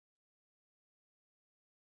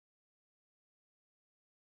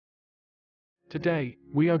Today,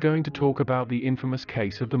 we are going to talk about the infamous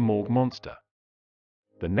case of the morgue monster,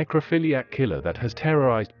 the necrophiliac killer that has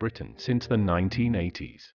terrorized Britain since the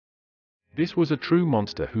 1980s. This was a true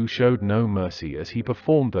monster who showed no mercy as he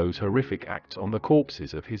performed those horrific acts on the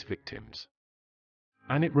corpses of his victims.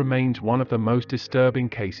 And it remains one of the most disturbing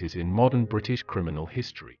cases in modern British criminal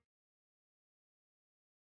history.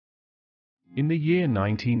 In the year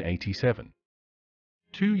 1987,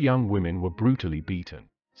 two young women were brutally beaten,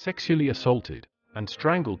 sexually assaulted, and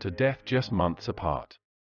strangled to death just months apart.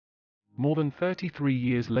 More than 33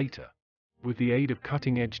 years later, with the aid of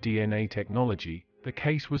cutting-edge DNA technology, the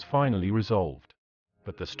case was finally resolved.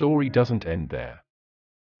 But the story doesn't end there.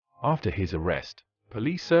 After his arrest,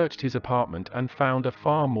 police searched his apartment and found a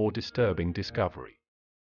far more disturbing discovery,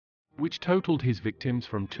 which totaled his victims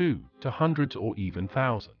from 2 to hundreds or even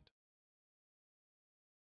thousands.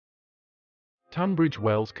 Tunbridge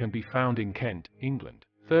Wells can be found in Kent, England,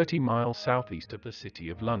 30 miles southeast of the City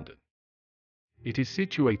of London. It is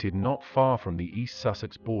situated not far from the East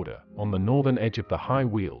Sussex border, on the northern edge of the High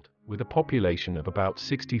Weald, with a population of about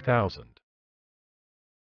 60,000.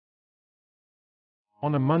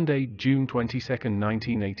 On a Monday, June 22,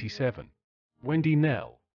 1987, Wendy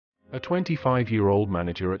Nell, a 25-year-old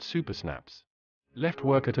manager at Supersnaps, left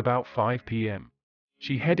work at about 5 p.m.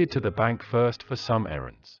 She headed to the bank first for some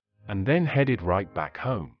errands, and then headed right back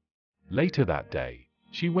home. Later that day,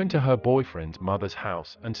 she went to her boyfriend's mother's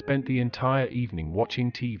house and spent the entire evening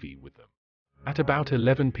watching TV with them. At about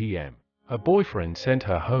 11 p.m., her boyfriend sent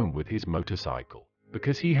her home with his motorcycle,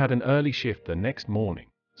 because he had an early shift the next morning,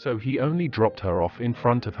 so he only dropped her off in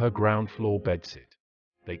front of her ground-floor bedsit.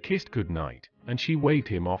 They kissed goodnight, and she waved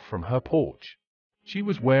him off from her porch. She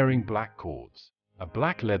was wearing black cords, a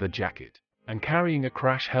black leather jacket, and carrying a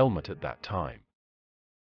crash helmet at that time.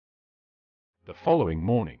 The following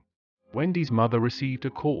morning, Wendy's mother received a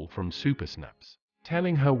call from Supersnaps,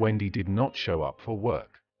 telling her Wendy did not show up for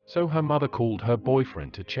work, so her mother called her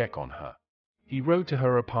boyfriend to check on her. He rode to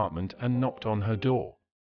her apartment and knocked on her door.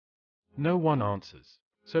 No one answers,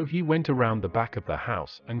 so he went around the back of the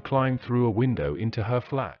house and climbed through a window into her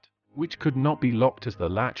flat, which could not be locked as the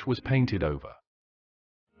latch was painted over.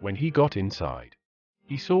 When he got inside,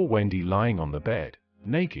 he saw Wendy lying on the bed,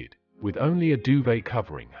 naked, with only a duvet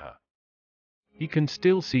covering her. He can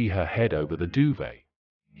still see her head over the duvet.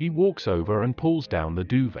 He walks over and pulls down the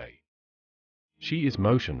duvet. She is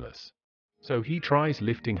motionless, so he tries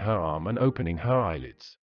lifting her arm and opening her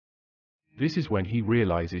eyelids. This is when he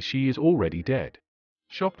realizes she is already dead.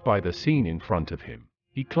 Shocked by the scene in front of him,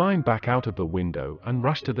 he climbed back out of the window and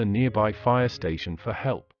rushed to the nearby fire station for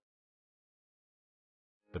help.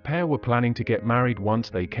 The pair were planning to get married once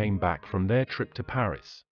they came back from their trip to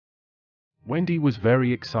Paris. Wendy was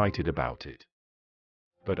very excited about it.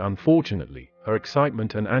 But unfortunately, her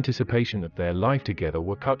excitement and anticipation of their life together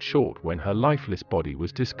were cut short when her lifeless body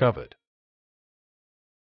was discovered.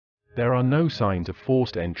 There are no signs of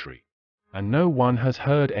forced entry, and no one has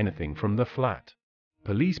heard anything from the flat.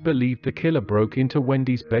 Police believe the killer broke into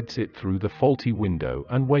Wendy's bedsit through the faulty window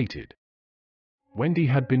and waited. Wendy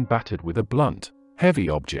had been battered with a blunt, heavy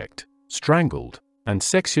object, strangled, and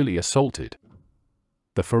sexually assaulted.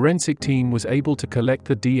 The forensic team was able to collect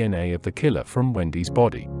the DNA of the killer from Wendy's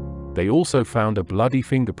body. They also found a bloody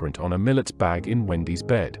fingerprint on a millet's bag in Wendy's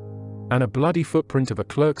bed, and a bloody footprint of a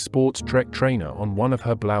clerk sports Trek trainer on one of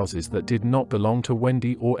her blouses that did not belong to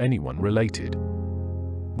Wendy or anyone related.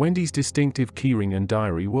 Wendy's distinctive keyring and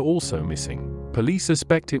diary were also missing. Police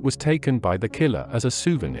suspect it was taken by the killer as a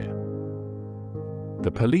souvenir.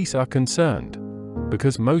 The police are concerned,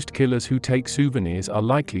 because most killers who take souvenirs are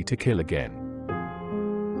likely to kill again.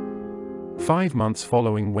 5 months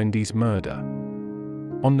following Wendy's murder,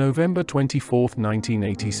 on November 24,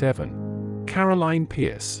 1987, Caroline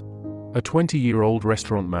Pierce, a 20-year-old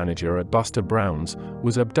restaurant manager at Buster Brown's,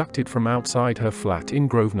 was abducted from outside her flat in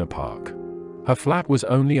Grosvenor Park. Her flat was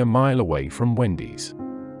only a mile away from Wendy's.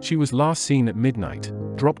 She was last seen at midnight,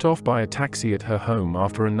 dropped off by a taxi at her home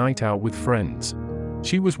after a night out with friends.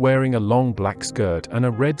 She was wearing a long black skirt and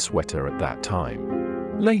a red sweater at that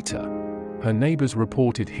time. Later, her neighbors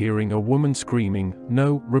reported hearing a woman screaming,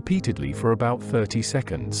 "No," repeatedly for about 30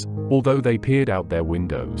 seconds, although they peered out their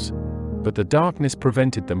windows. But the darkness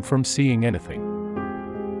prevented them from seeing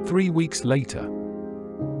anything. 3 weeks later,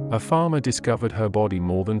 a farmer discovered her body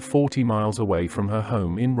more than 40 miles away from her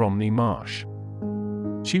home in Romney Marsh.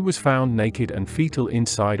 She was found naked and fetal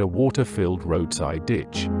inside a water-filled roadside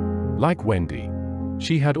ditch. Like Wendy,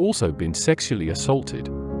 she had also been sexually assaulted,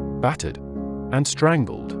 battered, and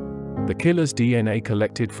strangled. The killer's DNA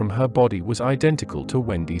collected from her body was identical to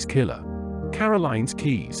Wendy's killer. Caroline's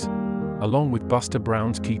keys. along with Buster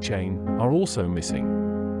Brown's keychain, are also missing.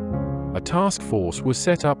 A task force was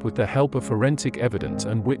set up with the help of forensic evidence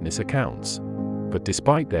and witness accounts. But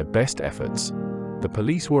despite their best efforts, the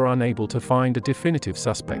police were unable to find a definitive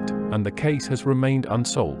suspect, and the case has remained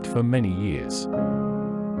unsolved for many years.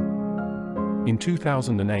 In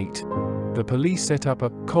 2008, the police set up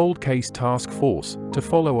a cold case task force to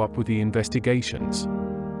follow up with the investigations.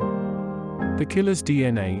 The killer's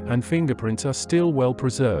DNA and fingerprints are still well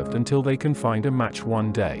preserved until they can find a match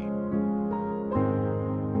one day.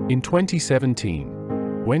 In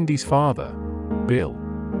 2017, Wendy's father, Bill,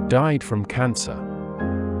 died from cancer.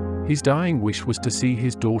 His dying wish was to see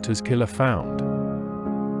his daughter's killer found.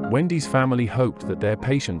 Wendy's family hoped that their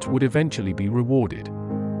patience would eventually be rewarded.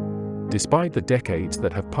 Despite the decades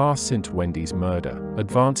that have passed since Wendy's murder,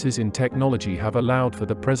 advances in technology have allowed for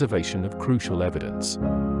the preservation of crucial evidence.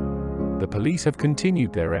 The police have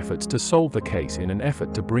continued their efforts to solve the case in an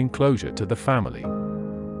effort to bring closure to the family.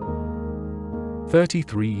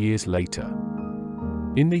 33 years later,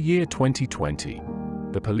 in the year 2020,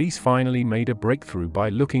 the police finally made a breakthrough by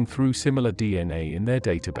looking through similar DNA in their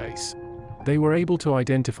database. They were able to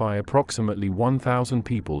identify approximately 1,000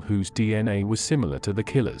 people whose DNA was similar to the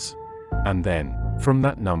killer's. And then, from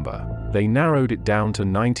that number, they narrowed it down to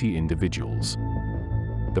 90 individuals.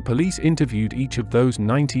 The police interviewed each of those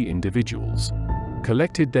 90 individuals,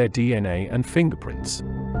 collected their DNA and fingerprints,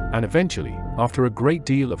 and eventually, after a great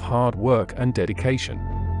deal of hard work and dedication,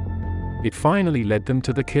 it finally led them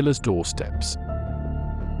to the killer's doorsteps.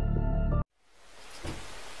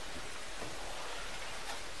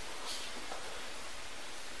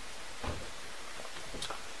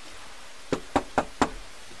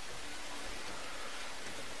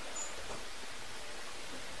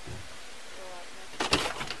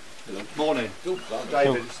 Morning.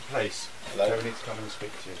 David, it's the police. Hello. So we need to come and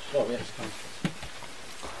speak to you. Oh, yes.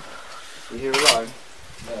 Are you here alone?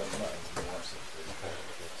 No. Okay.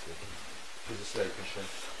 She's asleep, is she?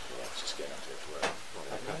 Yeah, it's just getting up to it for her.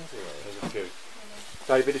 Okay. There's a few.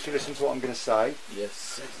 David, if you listen to what I'm going to say.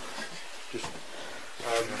 Yes. Just,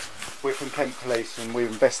 we're from Kent Police and we're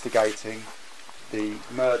investigating the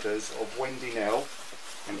murders of Wendy Nell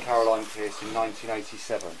and Caroline Pierce in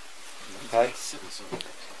 1987. Okay?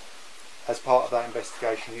 As part of that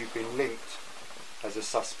investigation, you've been linked as a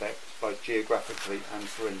suspect, both geographically and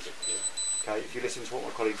forensically. Okay, if you listen to what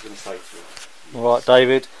my colleague's going to say to you. Alright,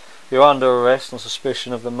 David, you're under arrest on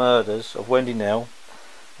suspicion of the murders of Wendy Nell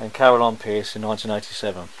and Caroline Pierce in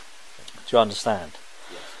 1987. Do you understand?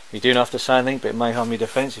 Yes. You do not have to say anything, but it may harm your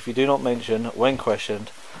defence if you do not mention, when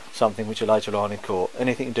questioned, something which you later on in court.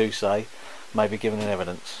 Anything you do say may be given in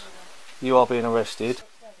evidence. You are being arrested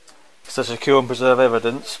to secure and preserve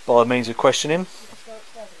evidence by means of questioning,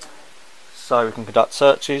 so we can conduct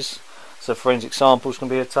searches, so forensic samples can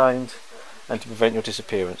be obtained, and to prevent your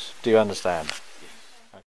disappearance. Do you understand?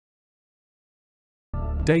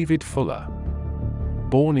 David Fuller,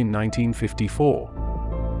 born in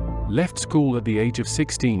 1954, left school at the age of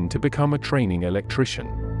 16 to become a training electrician.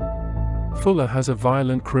 Fuller has a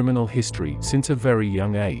violent criminal history since a very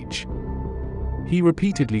young age. He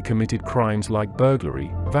repeatedly committed crimes like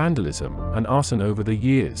burglary, vandalism, and arson over the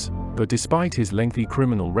years, but despite his lengthy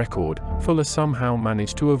criminal record, Fuller somehow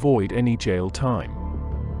managed to avoid any jail time.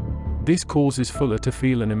 This causes Fuller to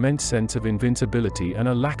feel an immense sense of invincibility and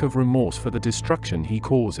a lack of remorse for the destruction he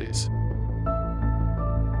causes.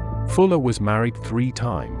 Fuller was married 3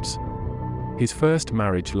 times. His first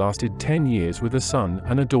marriage lasted 10 years with a son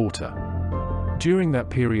and a daughter. During that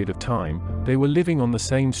period of time, they were living on the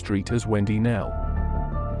same street as Wendy Nell.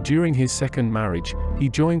 During his second marriage, he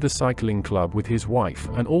joined the cycling club with his wife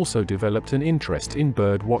and also developed an interest in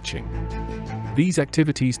bird watching. These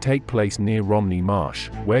activities take place near Romney Marsh,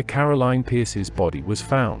 where Caroline Pierce's body was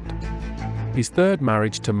found. His third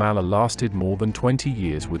marriage to Mala lasted more than 20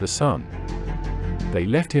 years with a son. They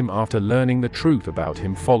left him after learning the truth about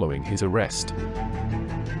him following his arrest.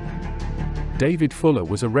 David Fuller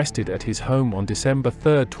was arrested at his home on December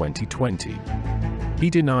 3, 2020. He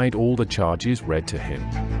denied all the charges read to him.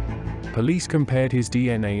 Police compared his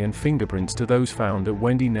DNA and fingerprints to those found at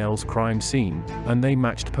Wendy Nell's crime scene, and they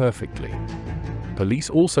matched perfectly. Police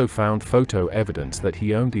also found photo evidence that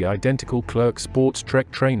he owned the identical Clerk Sports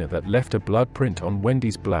Trek trainer that left a blood print on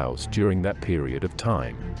Wendy's blouse during that period of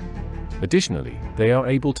time. Additionally, they are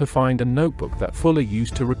able to find a notebook that Fuller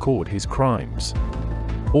used to record his crimes.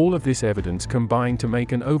 All of this evidence combined to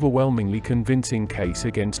make an overwhelmingly convincing case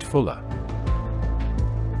against Fuller.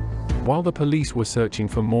 While the police were searching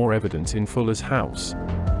for more evidence in Fuller's house,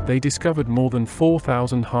 they discovered more than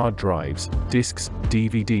 4,000 hard drives, discs,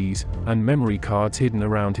 DVDs, and memory cards hidden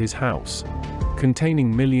around his house,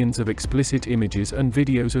 containing millions of explicit images and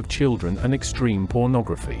videos of children and extreme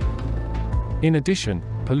pornography. In addition,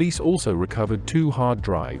 police also recovered 2 hard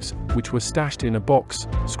drives, which were stashed in a box,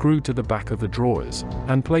 screwed to the back of the drawers,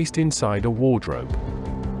 and placed inside a wardrobe.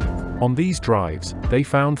 On these drives, they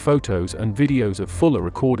found photos and videos of Fuller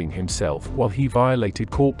recording himself while he violated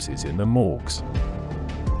corpses in the morgues.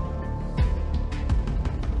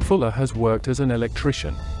 Fuller has worked as an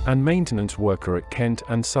electrician and maintenance worker at Kent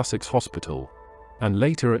and Sussex Hospital, and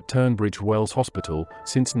later at Tunbridge Wells Hospital,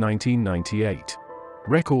 since 1998.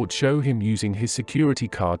 Records show him using his security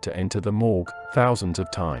card to enter the morgue thousands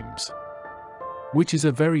of times, which is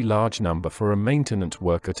a very large number for a maintenance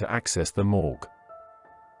worker to access the morgue.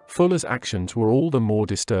 Fuller's actions were all the more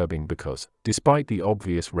disturbing because, despite the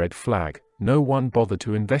obvious red flag, no one bothered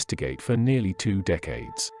to investigate for nearly 2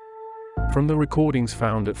 decades. From the recordings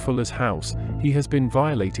found at Fuller's house, he has been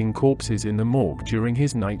violating corpses in the morgue during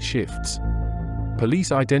his night shifts.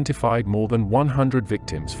 Police identified more than 100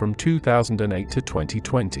 victims from 2008 to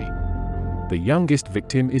 2020. The youngest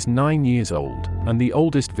victim is 9 years old, and the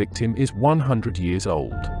oldest victim is 100 years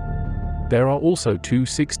old. There are also 2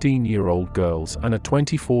 16-year-old girls and a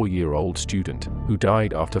 24-year-old student, who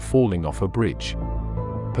died after falling off a bridge.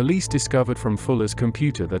 Police discovered from Fuller's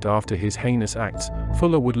computer that after his heinous acts,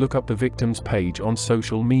 Fuller would look up the victim's page on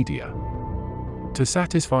social media. To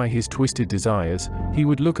satisfy his twisted desires, he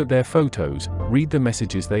would look at their photos, read the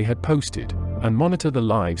messages they had posted, and monitor the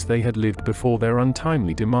lives they had lived before their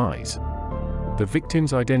untimely demise. The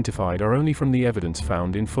victims identified are only from the evidence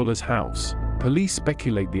found in Fuller's house. Police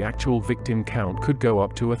speculate the actual victim count could go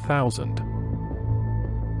up to 1,000.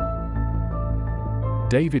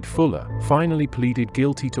 David Fuller finally pleaded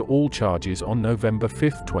guilty to all charges on November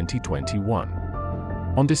 5, 2021.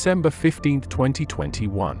 On December 15,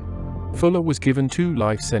 2021, Fuller was given 2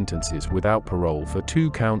 life sentences without parole for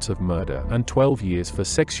 2 counts of murder and 12 years for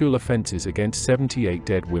sexual offenses against 78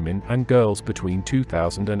 dead women and girls between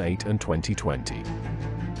 2008 and 2020.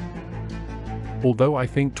 Although I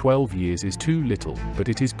think 12 years is too little, but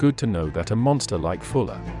it is good to know that a monster like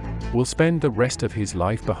Fuller will spend the rest of his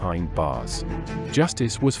life behind bars.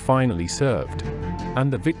 Justice was finally served,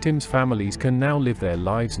 and the victims' families can now live their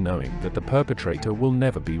lives knowing that the perpetrator will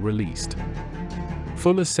never be released.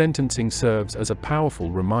 Fuller's sentencing serves as a powerful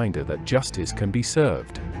reminder that justice can be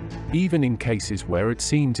served, even in cases where it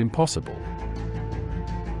seems impossible.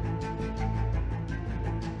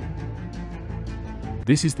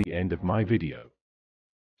 This is the end of my video.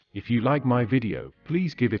 If you like my video,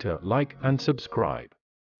 please give it a like and subscribe.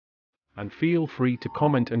 And feel free to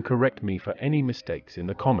comment and correct me for any mistakes in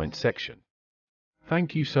the comment section.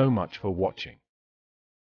 Thank you so much for watching.